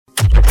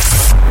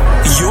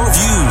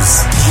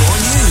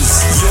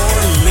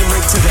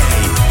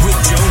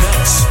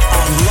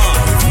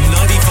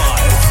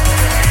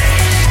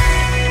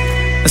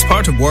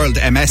part of World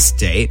MS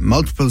Day,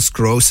 Multiple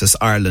Sclerosis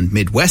Ireland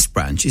Midwest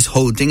branch is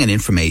holding an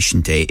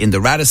information day in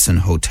the Radisson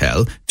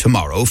Hotel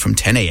tomorrow from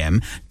 10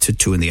 a.m. to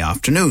 2 in the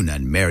afternoon.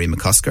 And Mary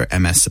McCusker,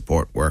 MS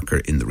support worker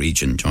in the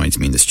region, joins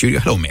me in the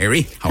studio. Hello,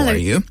 Mary. How are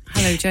you?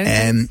 Hello, Joe.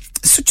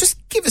 So just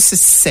give us a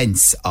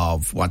sense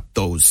of what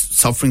those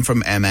suffering from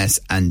MS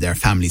and their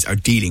families are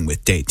dealing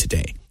with day to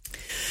day.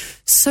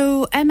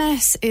 So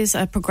MS is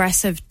a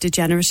progressive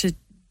degenerative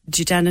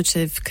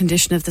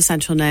condition of the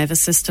central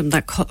nervous system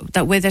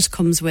that with it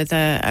comes with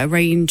a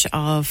range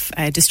of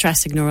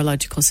distressing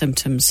neurological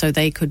symptoms. So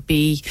they could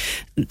be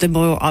the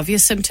more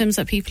obvious symptoms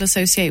that people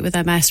associate with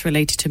MS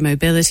related to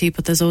mobility,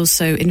 but there's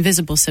also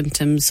invisible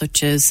symptoms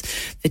such as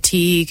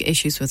fatigue,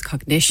 issues with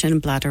cognition,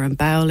 bladder and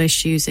bowel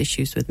issues,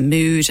 issues with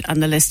mood,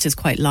 and the list is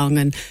quite long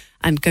and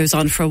goes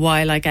on for a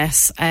while, I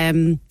guess.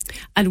 And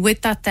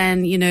with that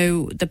then, you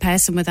know, the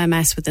person with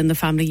MS within the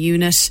family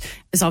unit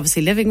is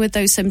obviously living with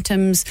those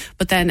symptoms,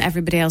 but then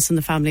everybody else in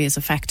the family is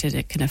affected.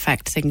 It can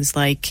affect things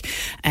like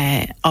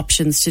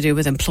options to do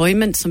with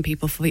employment. Some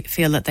people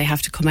feel that they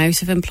have to come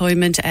out of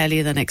employment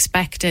earlier than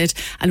expected.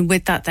 And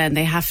with that then,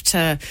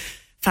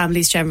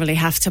 families generally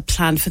have to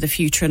plan for the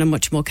future in a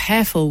much more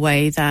careful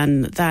way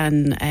than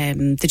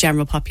the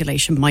general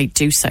population might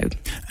do so.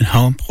 And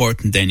how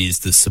important then is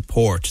the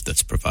support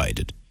that's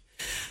provided?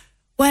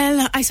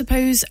 Well, I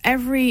suppose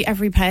every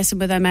person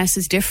with MS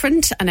is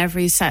different and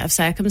every set of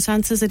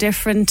circumstances are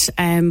different.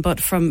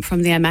 But from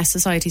the MS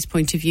Society's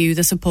point of view,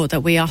 the support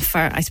that we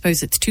offer, I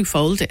suppose it's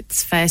twofold.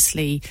 It's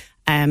firstly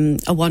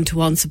a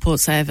one-to-one support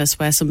service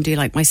where somebody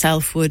like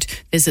myself would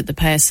visit the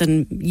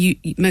person,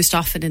 most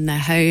often in their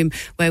home,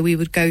 where we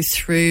would go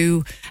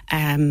through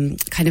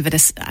kind of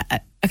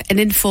an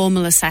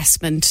informal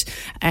assessment,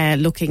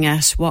 looking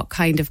at what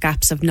kind of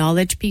gaps of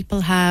knowledge people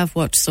have,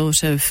 what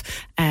sort of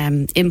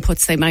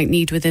inputs they might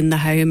need within the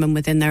home and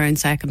within their own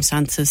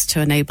circumstances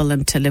to enable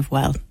them to live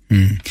well.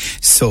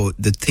 So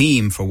the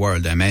theme for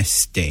World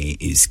MS Day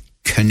is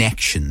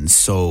connections.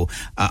 So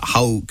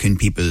how can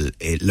people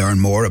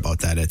learn more about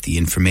that at the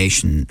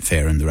information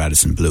fair in the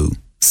Radisson Blue?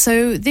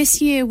 So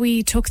this year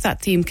we took that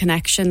theme,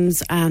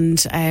 connections,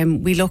 and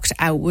we looked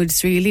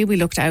outwards really. We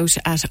looked out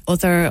at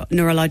other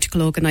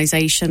neurological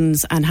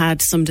organisations and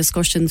had some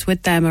discussions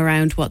with them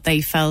around what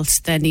they felt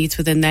their needs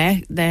within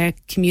their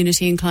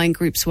community and client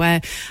groups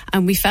were.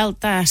 And we felt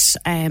that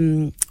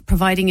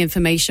providing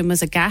information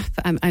was a gap,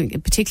 and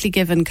particularly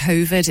given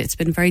COVID, it's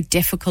been very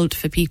difficult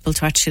for people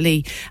to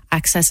actually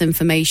access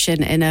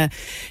information in a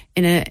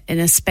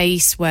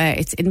space where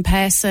it's in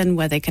person,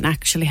 where they can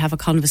actually have a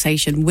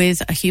conversation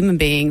with a human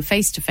being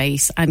face to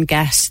face and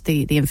get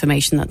the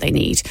information that they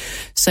need.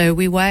 So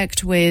we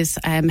worked with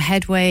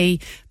Headway,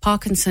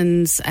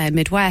 Parkinson's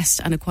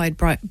Midwest and Acquired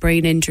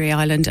Brain Injury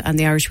Ireland and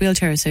the Irish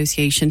Wheelchair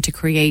Association to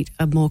create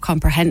a more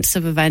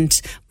comprehensive event,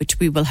 which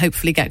we will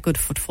hopefully get good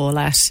footfall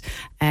at,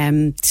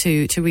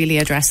 to really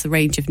address the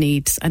range of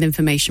needs and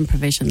information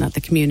provision that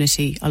the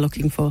community are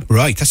looking for.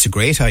 Right, that's a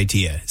great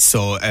idea.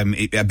 So a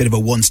bit of a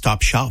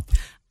one-stop shop.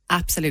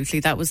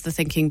 Absolutely, that was the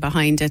thinking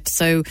behind it.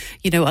 So,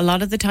 you know, a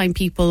lot of the time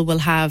people will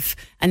have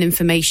an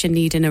information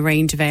need in a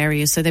range of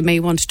areas. So they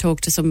may want to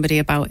talk to somebody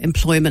about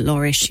employment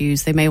law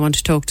issues. They may want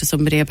to talk to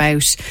somebody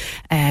about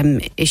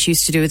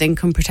issues to do with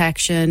income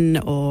protection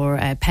or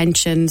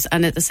pensions.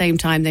 And at the same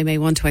time, they may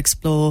want to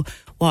explore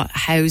what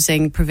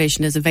housing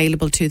provision is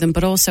available to them,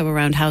 but also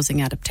around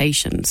housing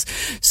adaptations.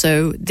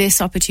 So this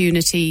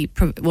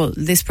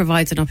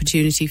provides an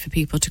opportunity for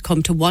people to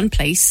come to one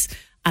place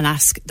and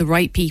ask the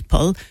right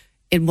people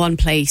in one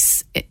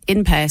place,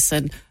 in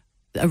person,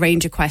 a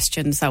range of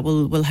questions that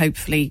will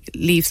hopefully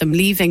leave them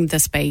leaving the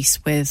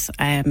space with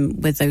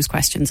those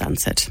questions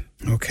answered.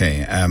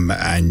 Okay,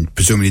 and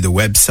presumably the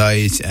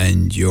website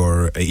and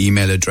your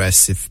email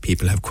address if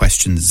people have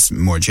questions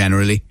more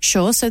generally.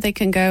 Sure, so they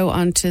can go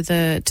onto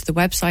the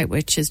website,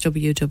 which is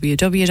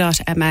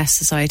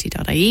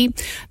www.mssociety.ie.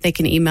 They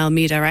can email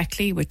me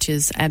directly, which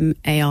is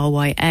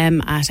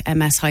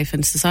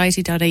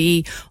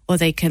maRym@ms-society.ie, or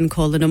they can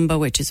call the number,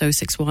 which is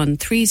 061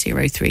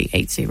 303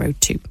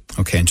 802.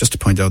 Okay, and just to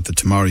point out that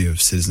tomorrow you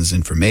have Citizens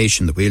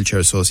Information, the Wheelchair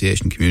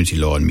Association, Community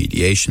Law and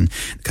Mediation,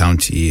 the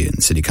County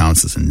and City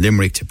Councils in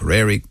Limerick, Tipperary,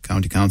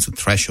 County Council,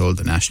 Threshold,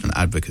 the National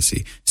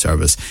Advocacy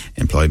Service,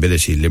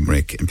 Employability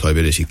Limerick,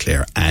 Employability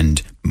Clare,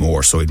 and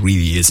more. So it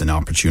really is an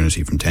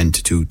opportunity from 10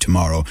 to 2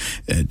 tomorrow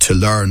to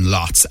learn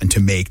lots and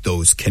to make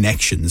those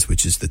connections,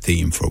 which is the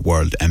theme for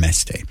World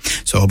MS Day.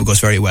 So I hope it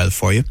goes very well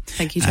for you.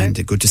 Thank you, Joe.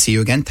 And good to see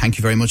you again. Thank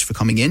you very much for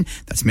coming in.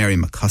 That's Mary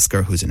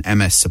McCusker, who's an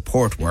MS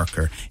support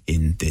worker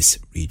in this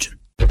region.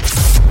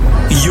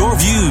 Your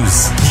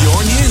views,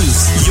 your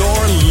news,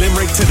 your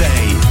Limerick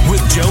Today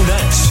with Joe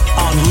Nash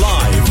on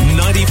Live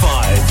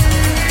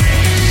 95.